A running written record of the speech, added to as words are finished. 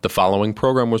The following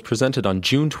program was presented on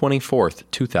June 24th,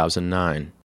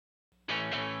 2009.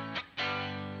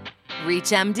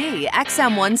 ReachMD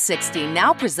XM160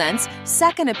 now presents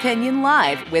Second Opinion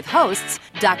Live with hosts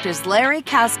Drs. Larry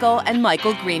Kaskel and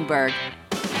Michael Greenberg.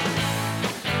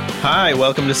 Hi,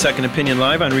 welcome to Second Opinion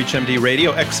Live on ReachMD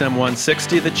Radio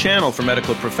XM160, the channel for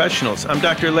medical professionals. I'm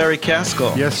Dr. Larry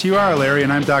Kaskel. Yes, you are, Larry,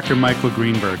 and I'm Dr. Michael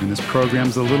Greenberg. And this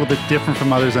program's a little bit different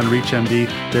from others on ReachMD.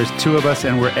 There's two of us,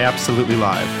 and we're absolutely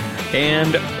live.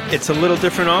 And it's a little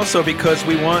different also because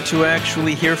we want to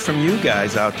actually hear from you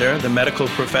guys out there, the medical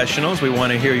professionals. We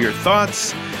want to hear your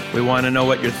thoughts. We want to know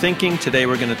what you're thinking. Today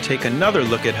we're going to take another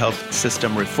look at health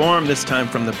system reform, this time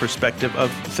from the perspective of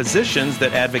physicians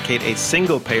that advocate a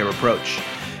single-payer approach.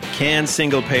 Can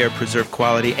single-payer preserve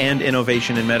quality and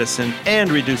innovation in medicine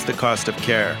and reduce the cost of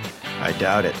care? I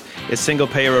doubt it. Is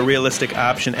single-payer a realistic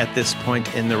option at this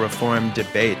point in the reform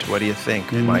debate? What do you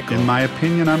think, Michael? In my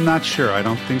opinion, I'm not sure. I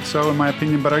don't think so, in my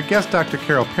opinion. But our guest, Dr.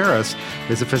 Carol Paris,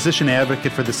 is a physician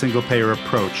advocate for the single-payer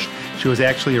approach. She was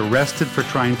actually arrested for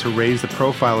trying to raise the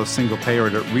profile of single-payer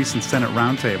at a recent Senate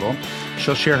roundtable.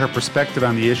 She'll share her perspective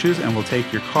on the issues, and we'll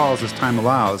take your calls as time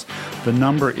allows. The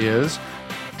number is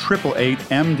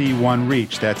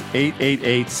 888-MD1-REACH. That's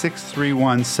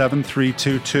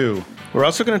 888-631-7322. We're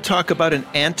also going to talk about an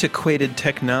antiquated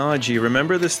technology.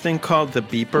 Remember this thing called the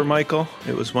beeper, Michael?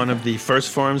 It was one of the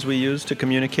first forms we used to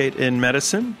communicate in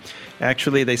medicine.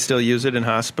 Actually, they still use it in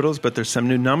hospitals, but there's some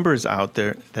new numbers out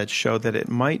there that show that it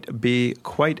might be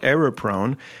quite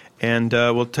error-prone. And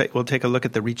we'll take a look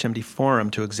at the ReachMD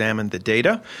forum to examine the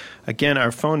data. Again,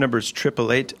 our phone number is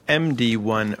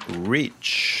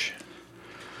 888-MD1-REACH.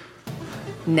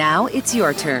 Now it's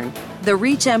your turn. The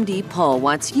ReachMD poll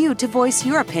wants you to voice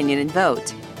your opinion and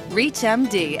vote.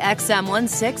 ReachMD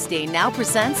XM160 now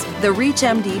presents the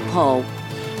ReachMD poll.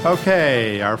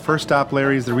 Okay, our first stop,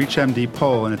 Larry, is the ReachMD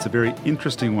poll, and it's a very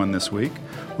interesting one this week.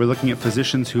 We're looking at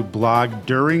physicians who blog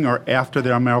during or after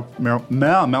their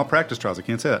malpractice trials. I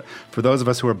can't say that. For those of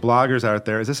us who are bloggers out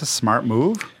there, is this a smart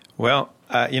move? Well,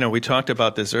 we talked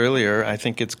about this earlier. I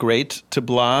think it's great to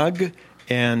blog,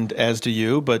 and as do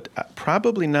you, but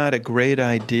probably not a great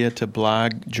idea to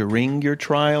blog during your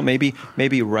trial. Maybe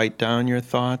write down your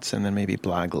thoughts and then maybe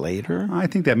blog later. I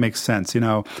think that makes sense.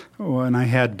 When I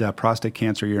had prostate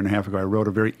cancer a year and a half ago, I wrote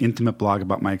a very intimate blog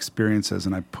about my experiences,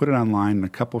 and I put it online, and a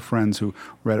couple friends who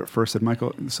read it first said,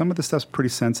 Michael, some of this stuff's pretty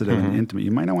sensitive and intimate.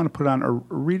 You might not want to put it on, or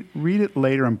read it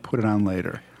later and put it on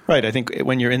later. Right. I think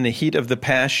when you're in the heat of the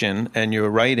passion and you're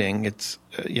writing, it's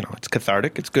it's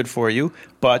cathartic. It's good for you,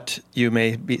 but you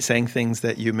may be saying things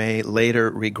that you may later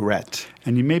regret.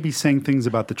 And you may be saying things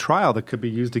about the trial that could be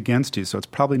used against you, so it's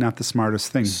probably not the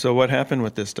smartest thing. So what happened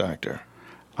with this doctor?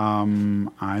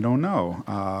 I don't know.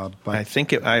 But I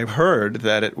think I've heard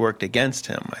that it worked against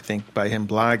him. I think by him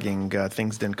blogging,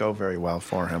 things didn't go very well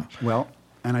for him. Well,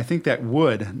 and I think that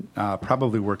would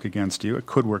probably work against you. It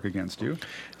could work against you.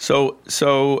 So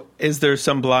is there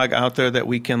some blog out there that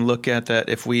we can look at that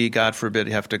if we, God forbid,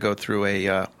 have to go through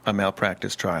a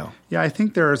malpractice trial? Yeah, I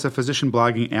think there is a physician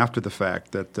blogging after the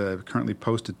fact that currently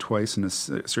posted twice in a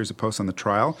series of posts on the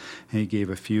trial, and he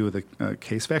gave a few of the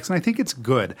case facts. And I think it's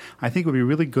good. I think it would be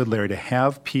really good, Larry, to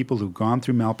have people who've gone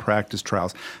through malpractice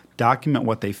trials document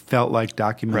what they felt like,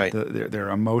 document their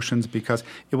emotions, because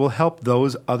it will help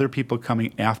those other people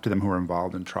coming after them who are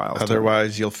involved in trials.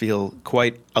 Otherwise, you'll feel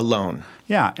quite alone.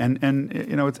 Yeah, and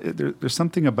there's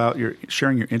something about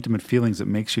sharing your intimate feelings that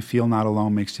makes you feel not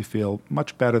alone, makes you feel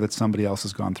much better that somebody else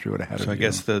has gone through it ahead of you. So I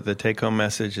guess the take-home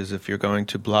message is if you're going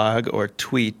to blog or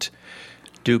tweet,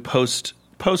 do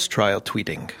post-trial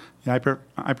tweeting. Yeah,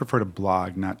 I prefer to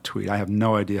blog, not tweet. I have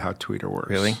no idea how Twitter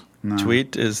works. Really? No.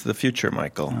 Tweet is the future,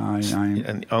 Michael.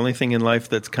 And the only thing in life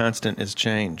that's constant is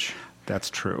change.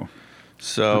 That's true.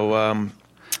 So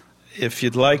if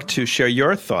you'd like to share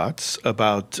your thoughts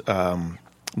about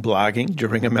blogging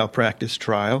during a malpractice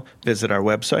trial, visit our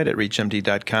website at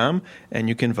reachmd.com, and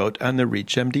you can vote on the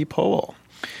ReachMD poll.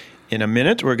 In a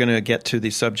minute, we're going to get to the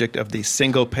subject of the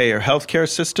single-payer healthcare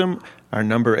system. Our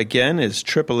number, again, is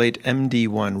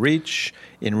 888-MD1-REACH.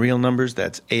 In real numbers,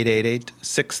 that's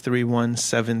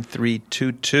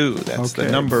 888-631-7322. That's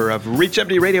the number of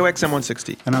ReachMD Radio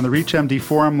XM160. And on the ReachMD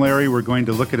forum, Larry, we're going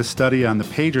to look at a study on the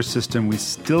pager system we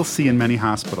still see in many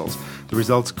hospitals. The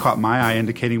results caught my eye,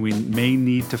 indicating we may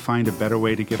need to find a better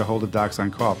way to get a hold of docs on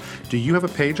call. Do you have a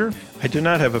pager? I do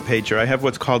not have a pager. I have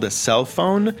what's called a cell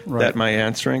phone that my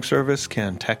answering service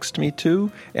can text me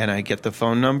to, and I get the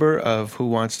phone number of who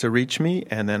wants to reach me,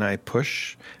 and then I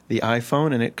push the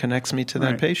iPhone, and it connects me to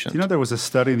that patient. You know, there was a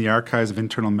study in the Archives of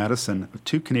Internal Medicine of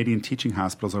 2 Canadian teaching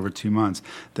hospitals over 2 months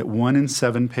that 1 in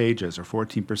 7 pages, or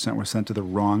 14%, were sent to the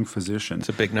wrong physician. It's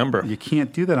a big number. You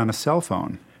can't do that on a cell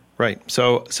phone. Right.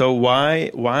 So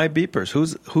why beepers?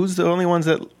 Who's the only ones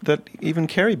that even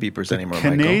carry beepers anymore,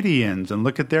 Canadians, Michael? And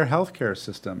look at their healthcare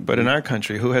system. But in our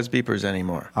country, who has beepers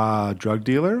anymore? Drug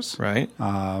dealers. Right.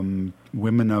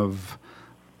 Women of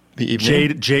the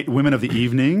evening. Women of the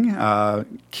evening,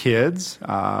 kids,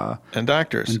 and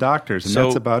doctors. And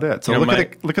that's about it. So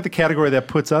look at the category that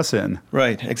puts us in.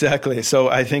 Right, exactly. So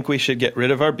I think we should get rid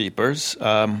of our beepers.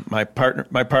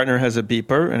 My partner has a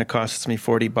beeper, and it costs me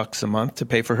 $40 a month to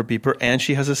pay for her beeper, and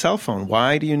she has a cell phone.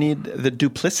 Why do you need the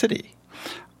duplicity?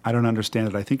 I don't understand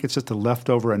it. I think it's just a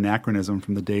leftover anachronism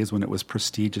from the days when it was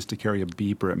prestigious to carry a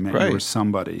beeper. It meant you were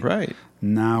somebody. Right.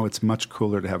 Now it's much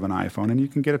cooler to have an iPhone, and you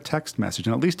can get a text message.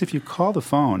 And at least if you call the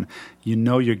phone, you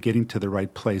know you're getting to the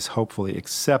right place, hopefully,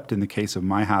 except in the case of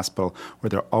my hospital, where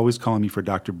they're always calling me for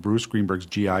Dr. Bruce Greenberg's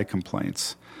GI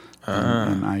complaints.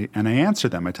 And I answer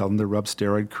them. I tell them to rub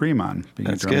steroid cream on, being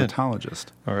a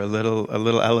dermatologist. Good. Or a little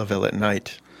Elavil at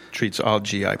night. Treats all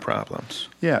GI problems.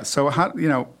 Yeah. So how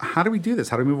do we do this?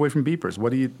 How do we move away from beepers?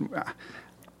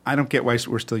 I don't get why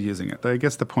we're still using it. I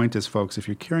guess the point is, folks, if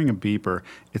you're carrying a beeper,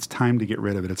 it's time to get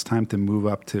rid of it. It's time to move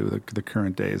up to the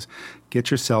current days.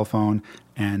 Get your cell phone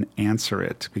and answer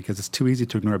it, because it's too easy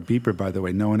to ignore a beeper, by the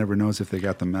way. No one ever knows if they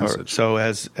got the message. So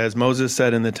as Moses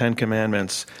said in the Ten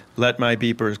Commandments, let my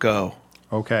beepers go.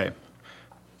 Okay.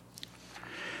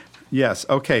 Yes.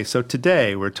 Okay. So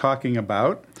today we're talking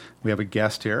about, we have a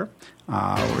guest here.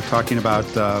 We're talking about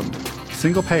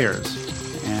single payers.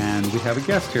 And we have a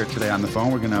guest here today on the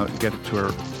phone. We're going to get to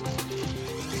her.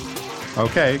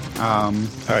 Okay. All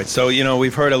right. So,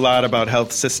 we've heard a lot about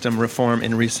health system reform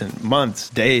in recent months,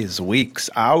 days, weeks,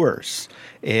 hours.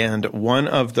 And one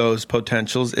of those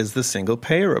potentials is the single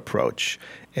payer approach.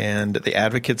 And the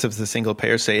advocates of the single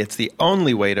payer say it's the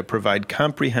only way to provide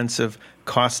comprehensive,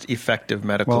 cost-effective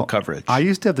medical coverage. I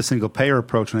used to have the single payer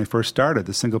approach when I first started.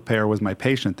 The single payer was my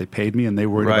patient. They paid me, and they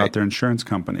worried about their insurance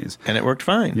companies. And it worked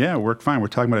fine. Yeah, it worked fine. We're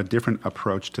talking about a different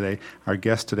approach today. Our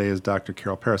guest today is Dr.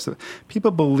 Carol Paris.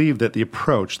 People believe that the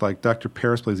approach, like Dr.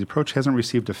 Paris believes, the approach hasn't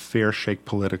received a fair shake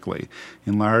politically,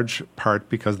 in large part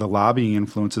because the lobbying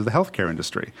influences the healthcare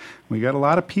industry. We got a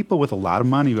lot of people with a lot of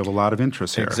money who have a lot of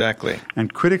interest here. Exactly.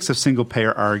 And critics of single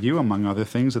payer argue, among other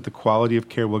things, that the quality of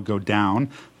care will go down,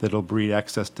 that it'll breed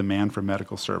excess demand for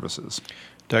medical services.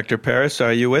 Dr. Paris,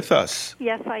 are you with us?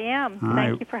 Yes, I am.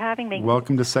 Thank you for having me.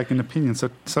 Welcome to Second Opinion. So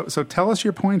tell us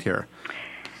your point here.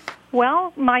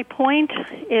 Well, my point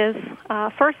is,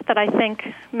 first, that I think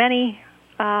many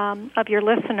of your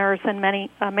listeners and many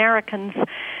Americans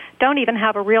don't even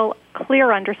have a real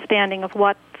clear understanding of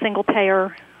what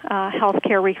single-payer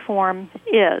healthcare reform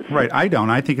is. Right, I don't.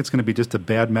 I think it's going to be just a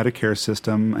bad Medicare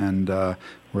system, and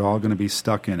we're all going to be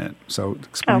stuck in it. So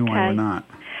explain why we're not.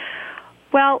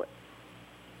 Well,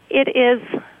 it is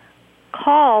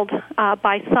called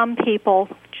by some people,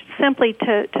 simply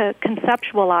to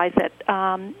conceptualize it,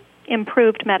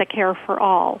 improved Medicare for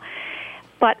all.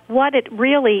 But what it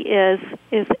really is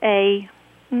a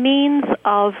means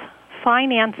of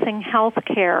financing health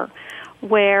care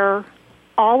where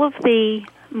all of the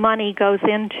money goes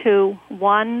into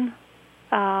one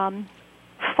fund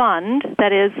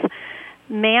that is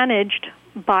managed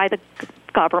by the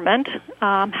government,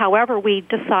 however we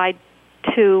decide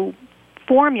to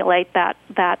formulate that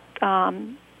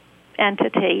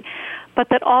entity, but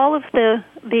that all of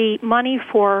the money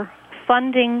for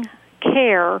funding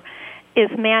care is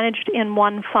managed in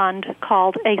one fund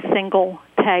called a single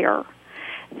payer.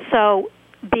 So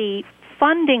the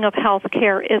funding of health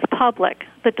care is public.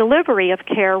 The delivery of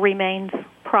care remains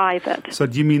private. So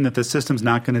do you mean that the system's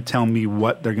not going to tell me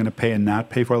what they're going to pay and not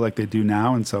pay for like they do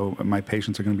now, and so my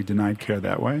patients are going to be denied care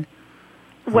that way?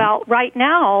 Well, right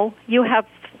now you have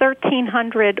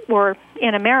 1,300, or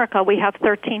in America we have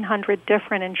 1,300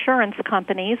 different insurance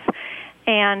companies,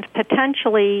 and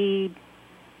potentially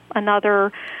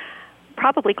another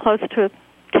probably close to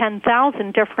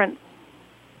 10,000 different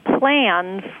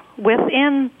plans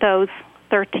within those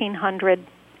 1,300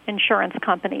 insurance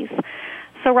companies.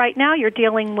 So right now you're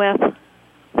dealing with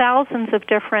thousands of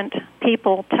different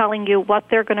people telling you what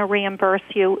they're going to reimburse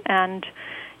you, and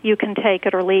you can take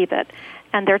it or leave it.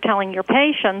 And they're telling your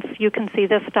patients, you can see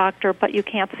this doctor, but you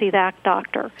can't see that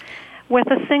doctor. With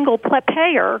a single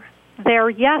payer,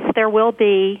 there will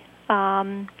be,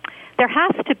 there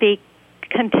has to be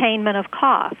containment of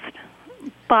cost,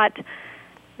 but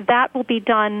that will be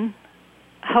done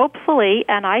hopefully,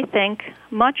 and I think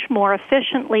much more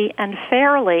efficiently and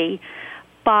fairly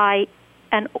by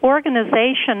an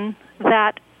organization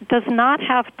that does not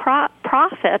have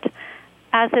profit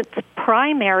as its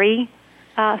primary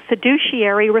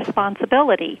fiduciary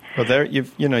responsibility. Well, there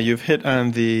you've hit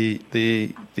on the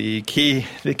key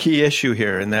issue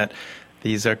here, in that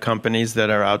these are companies that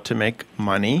are out to make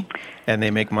money, and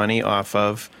they make money off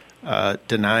of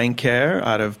denying care,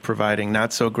 out of providing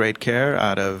not so great care,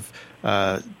 out of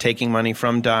taking money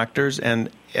from doctors. And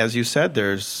as you said,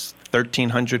 there's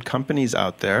 1,300 companies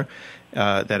out there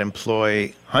that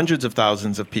employ hundreds of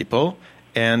thousands of people,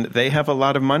 and they have a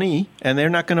lot of money, and they're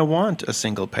not going to want a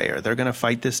single payer. They're going to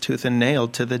fight this tooth and nail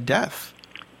to the death.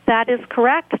 That is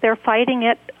correct. They're fighting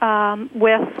it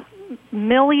with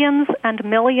millions and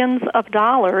millions of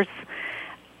dollars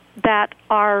that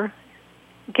are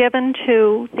given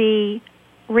to the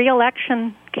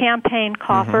re-election campaign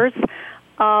coffers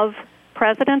of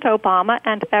President Obama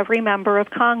and every member of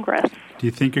Congress. Do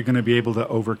you think you're going to be able to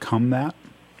overcome that?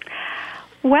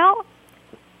 Well,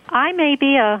 I may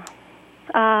be a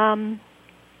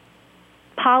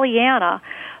Pollyanna,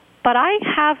 but I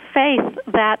have faith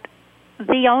that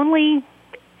the only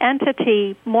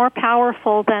entity more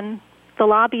powerful than the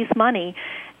lobby's money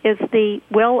is the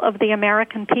will of the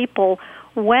American people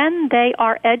when they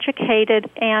are educated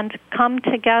and come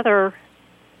together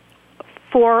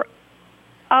for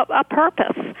a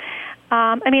purpose.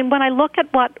 When I look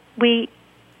at what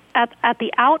at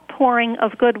the outpouring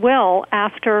of goodwill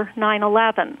after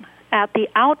 9/11, at the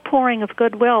outpouring of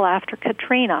goodwill after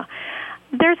Katrina,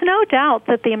 there's no doubt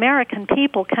that the American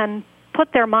people can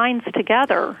put their minds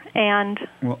together and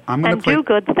do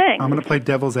good things. I'm going to play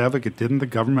devil's advocate. Didn't the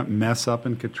government mess up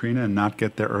in Katrina and not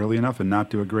get there early enough and not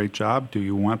do a great job? Do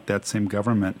you want that same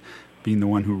government being the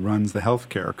one who runs the health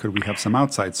care? Could we have some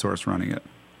outside source running it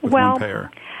with one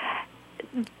payer?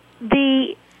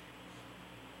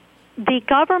 The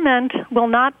government will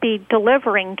not be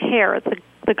delivering care.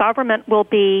 The government will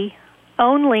be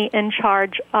only in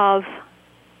charge of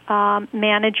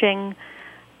managing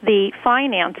the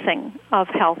financing of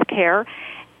health care.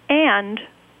 And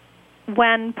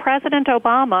when President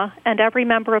Obama and every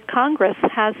member of Congress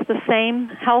has the same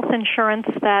health insurance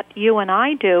that you and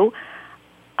I do,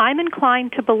 I'm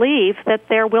inclined to believe that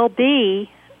there will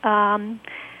be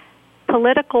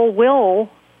political will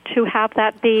to have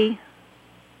that be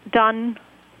done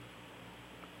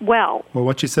well. Well,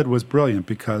 what you said was brilliant,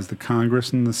 because the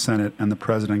Congress and the Senate and the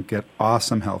President get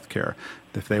awesome health care.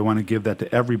 If they want to give that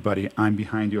to everybody, I'm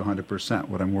behind you 100%.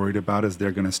 What I'm worried about is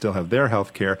they're going to still have their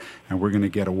health care, and we're going to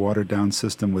get a watered-down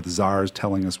system with czars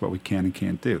telling us what we can and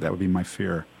can't do. That would be my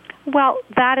fear. Well,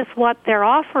 that is what they're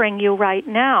offering you right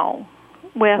now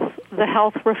with the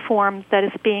health reform that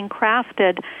is being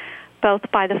crafted both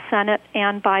by the Senate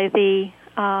and by the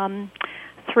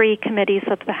three committees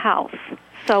of the House.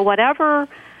 So whatever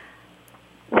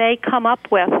they come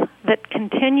up with that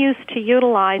continues to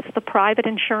utilize the private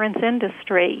insurance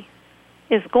industry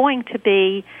is going to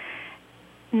be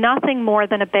nothing more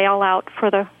than a bailout for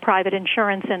the private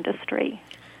insurance industry.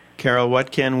 Carol,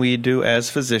 what can we do as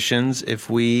physicians if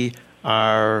we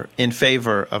are in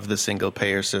favor of the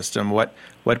single-payer system? What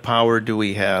power do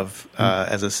we have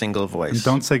as a single voice? And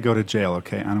don't say go to jail,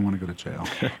 okay? I don't want to go to jail.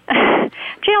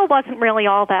 Jail wasn't really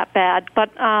all that bad,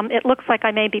 but it looks like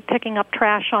I may be picking up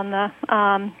trash on the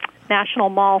National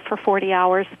Mall for 40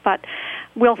 hours, but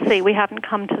we'll see. We haven't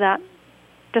come to that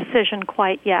decision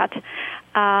quite yet.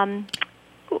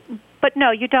 But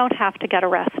no, you don't have to get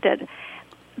arrested.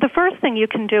 The first thing you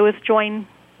can do is join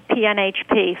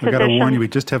PNHP. I've got to warn you, we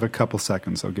just have a couple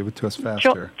seconds, so give it to us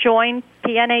faster. Join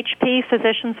PNHP,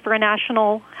 Physicians for a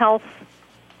National Health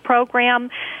Program,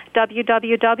 www.pnhp.org.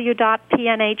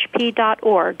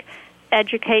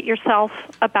 Educate yourself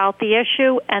about the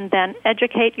issue and then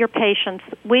educate your patients.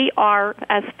 We are,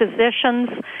 as physicians,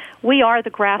 we are the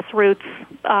grassroots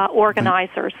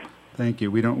organizers. Thank you.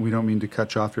 We don't mean to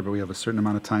cut you off here, but we have a certain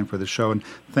amount of time for the show, and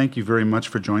thank you very much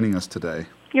for joining us today.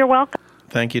 You're welcome.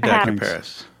 Thank you, Dr.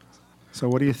 Paris. So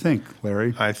what do you think,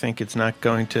 Larry? I think it's not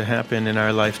going to happen in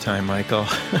our lifetime, Michael.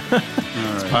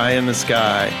 It's pie in the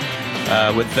sky.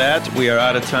 With that, we are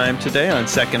out of time today on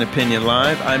Second Opinion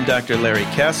Live. I'm Dr. Larry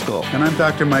Kaskel. And I'm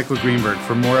Dr. Michael Greenberg.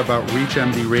 For more about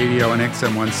ReachMD Radio and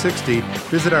XM160,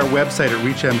 visit our website at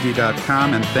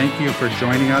reachmd.com, and thank you for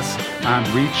joining us on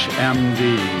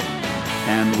ReachMD.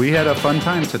 And we had a fun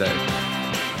time today.